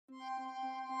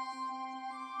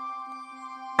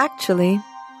Actually,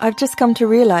 I've just come to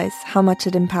realize how much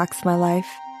it impacts my life.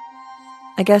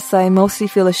 I guess I mostly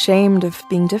feel ashamed of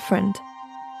being different.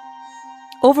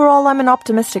 Overall, I'm an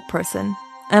optimistic person,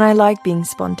 and I like being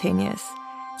spontaneous,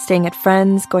 staying at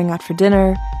friends, going out for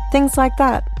dinner, things like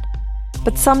that.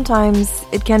 But sometimes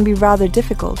it can be rather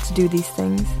difficult to do these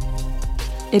things.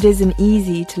 It isn't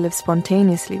easy to live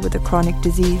spontaneously with a chronic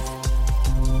disease.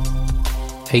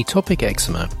 Atopic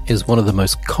eczema is one of the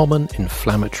most common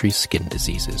inflammatory skin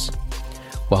diseases.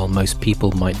 While most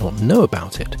people might not know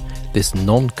about it, this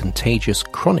non-contagious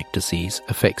chronic disease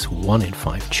affects 1 in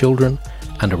 5 children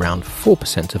and around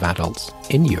 4% of adults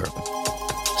in Europe.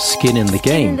 Skin in the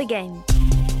game.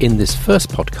 In this first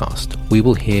podcast, we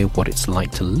will hear what it's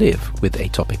like to live with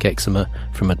atopic eczema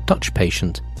from a Dutch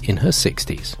patient in her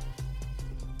 60s.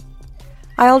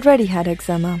 I already had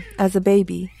eczema as a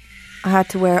baby. I had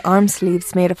to wear arm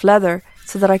sleeves made of leather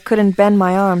so that I couldn't bend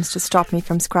my arms to stop me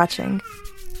from scratching.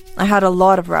 I had a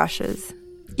lot of rashes,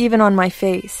 even on my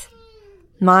face.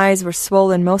 My eyes were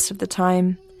swollen most of the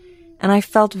time, and I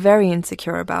felt very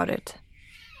insecure about it.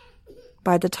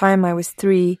 By the time I was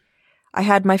 3, I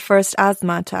had my first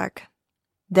asthma attack.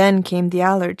 Then came the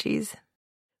allergies.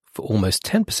 For almost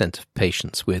 10% of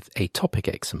patients with atopic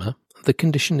eczema, the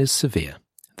condition is severe.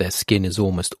 Their skin is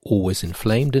almost always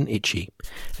inflamed and itchy,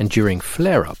 and during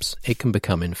flare-ups it can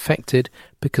become infected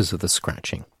because of the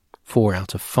scratching. 4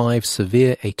 out of 5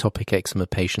 severe atopic eczema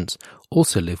patients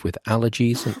also live with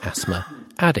allergies and asthma,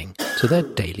 adding to their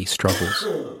daily struggles.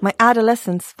 My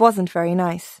adolescence wasn't very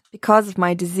nice. Because of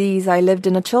my disease, I lived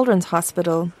in a children's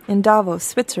hospital in Davos,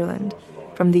 Switzerland,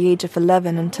 from the age of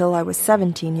 11 until I was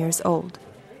 17 years old.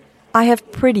 I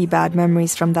have pretty bad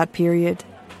memories from that period.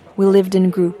 We lived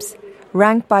in groups,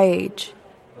 ranked by age.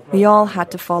 We all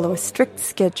had to follow a strict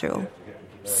schedule.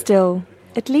 Still,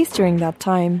 at least during that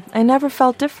time, I never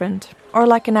felt different or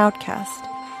like an outcast.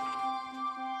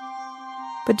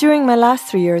 But during my last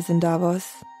 3 years in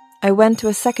Davos, I went to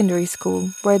a secondary school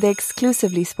where they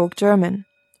exclusively spoke German,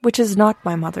 which is not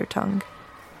my mother tongue.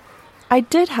 I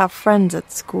did have friends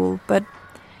at school, but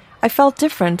I felt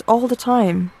different all the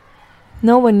time.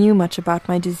 No one knew much about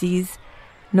my disease.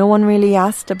 No one really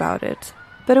asked about it.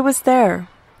 But it was there,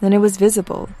 and it was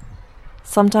visible.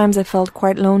 Sometimes I felt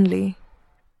quite lonely.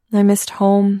 I missed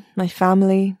home, my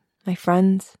family, my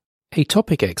friends.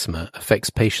 Atopic eczema affects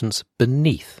patients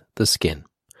beneath the skin.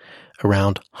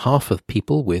 Around half of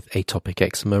people with atopic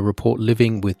eczema report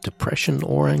living with depression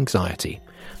or anxiety.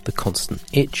 The constant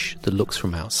itch, the looks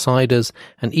from outsiders,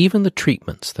 and even the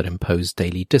treatments that impose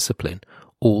daily discipline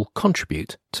all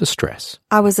contribute to stress.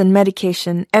 I was on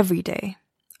medication every day.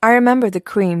 I remember the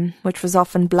cream, which was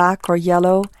often black or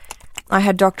yellow. I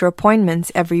had doctor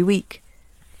appointments every week.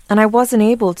 And I wasn't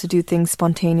able to do things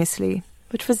spontaneously,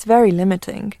 which was very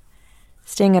limiting.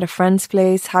 Staying at a friend's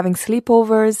place, having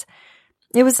sleepovers,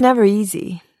 it was never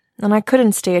easy. And I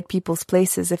couldn't stay at people's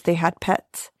places if they had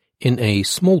pets. In a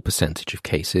small percentage of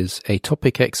cases,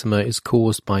 atopic eczema is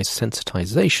caused by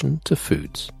sensitization to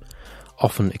foods.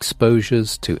 Often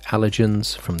exposures to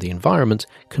allergens from the environment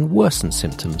can worsen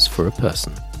symptoms for a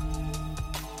person.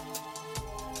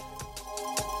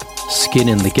 Skin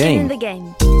in the game.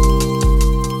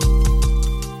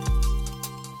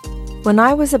 When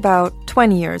I was about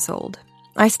 20 years old,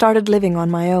 I started living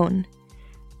on my own.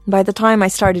 By the time I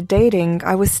started dating,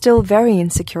 I was still very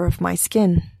insecure of my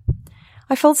skin.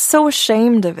 I felt so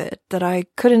ashamed of it that I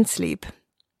couldn't sleep.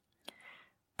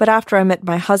 But after I met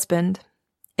my husband,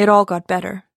 it all got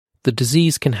better. The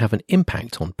disease can have an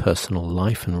impact on personal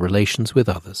life and relations with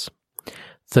others.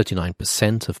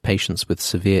 39% of patients with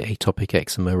severe atopic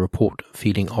eczema report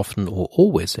feeling often or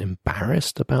always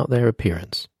embarrassed about their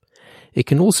appearance. It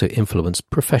can also influence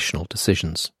professional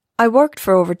decisions. I worked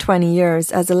for over 20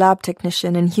 years as a lab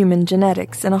technician in human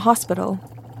genetics in a hospital.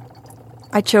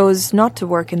 I chose not to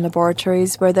work in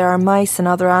laboratories where there are mice and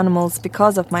other animals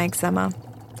because of my eczema.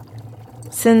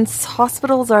 Since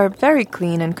hospitals are very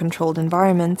clean and controlled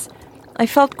environments, I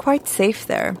felt quite safe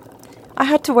there. I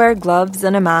had to wear gloves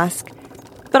and a mask,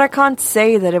 but I can't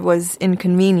say that it was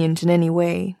inconvenient in any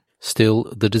way.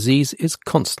 Still, the disease is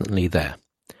constantly there.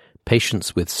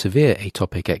 Patients with severe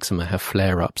atopic eczema have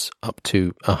flare-ups up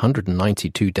to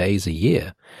 192 days a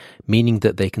year, meaning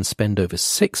that they can spend over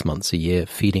 6 months a year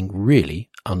feeling really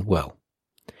unwell.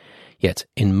 Yet,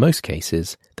 in most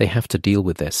cases, they have to deal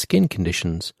with their skin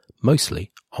conditions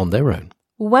mostly on their own.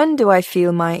 When do I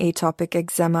feel my atopic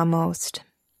eczema most?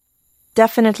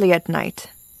 Definitely at night.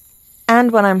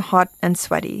 And when I'm hot and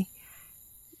sweaty.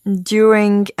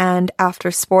 During and after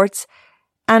sports,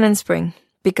 and in spring,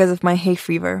 because of my hay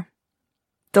fever.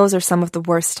 Those are some of the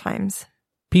worst times.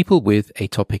 People with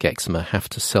atopic eczema have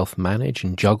to self-manage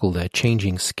and juggle their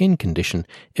changing skin condition,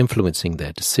 influencing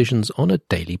their decisions on a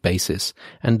daily basis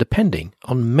and depending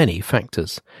on many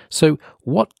factors. So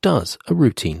what does a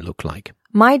routine look like?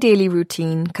 My daily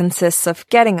routine consists of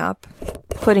getting up,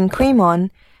 putting cream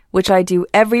on, which I do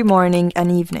every morning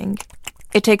and evening.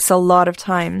 It takes a lot of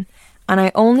time, and I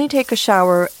only take a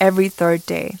shower every third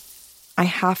day. I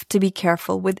have to be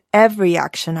careful with every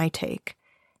action I take.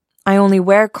 I only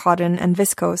wear cotton and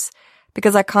viscose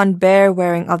because I can't bear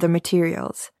wearing other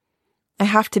materials. I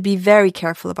have to be very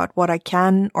careful about what I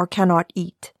can or cannot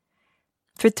eat.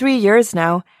 For 3 years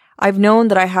now, I've known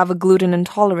that I have a gluten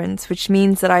intolerance, which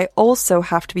means that I also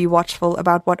have to be watchful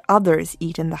about what others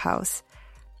eat in the house.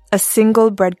 A single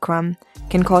breadcrumb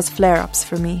can cause flare-ups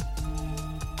for me.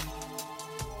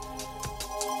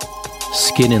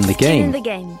 Skin in the game. Skin in the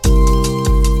game.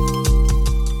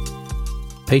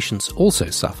 Patients also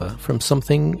suffer from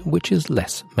something which is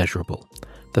less measurable,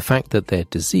 the fact that their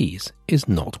disease is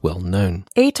not well known.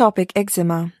 Atopic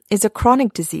eczema is a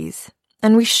chronic disease,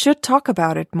 and we should talk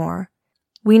about it more.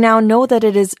 We now know that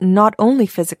it is not only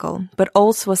physical, but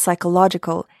also a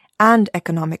psychological and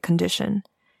economic condition.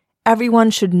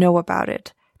 Everyone should know about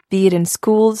it, be it in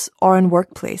schools or in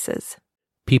workplaces.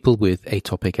 People with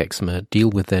atopic eczema deal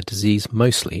with their disease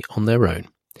mostly on their own.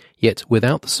 Yet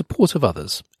without the support of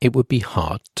others, it would be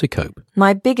hard to cope.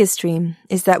 My biggest dream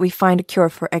is that we find a cure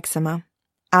for eczema,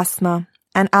 asthma,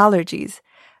 and allergies.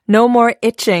 No more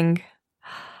itching.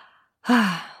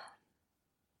 I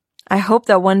hope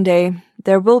that one day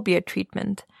there will be a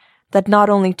treatment that not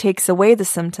only takes away the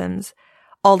symptoms,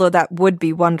 although that would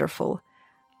be wonderful,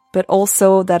 but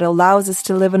also that allows us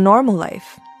to live a normal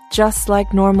life, just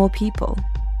like normal people.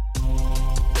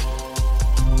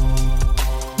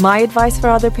 My advice for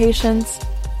other patients: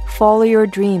 follow your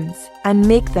dreams and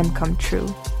make them come true.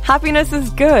 Happiness is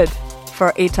good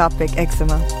for atopic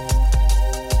eczema.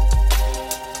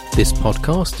 This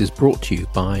podcast is brought to you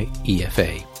by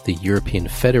EFA, the European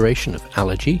Federation of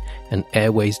Allergy and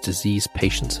Airways Disease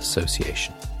Patients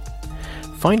Association.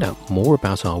 Find out more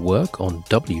about our work on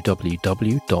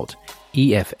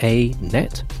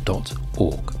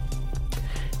www.efanet.org.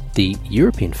 The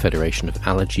European Federation of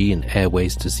Allergy and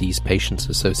Airways Disease Patients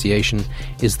Association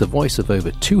is the voice of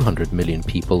over 200 million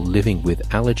people living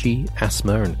with allergy,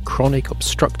 asthma, and chronic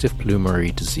obstructive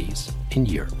pulmonary disease in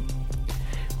Europe.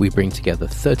 We bring together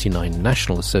 39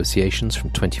 national associations from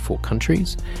 24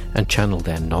 countries and channel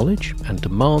their knowledge and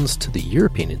demands to the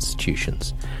European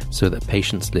institutions so that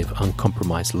patients live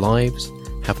uncompromised lives,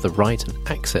 have the right and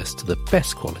access to the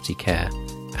best quality care,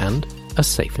 and a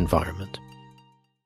safe environment.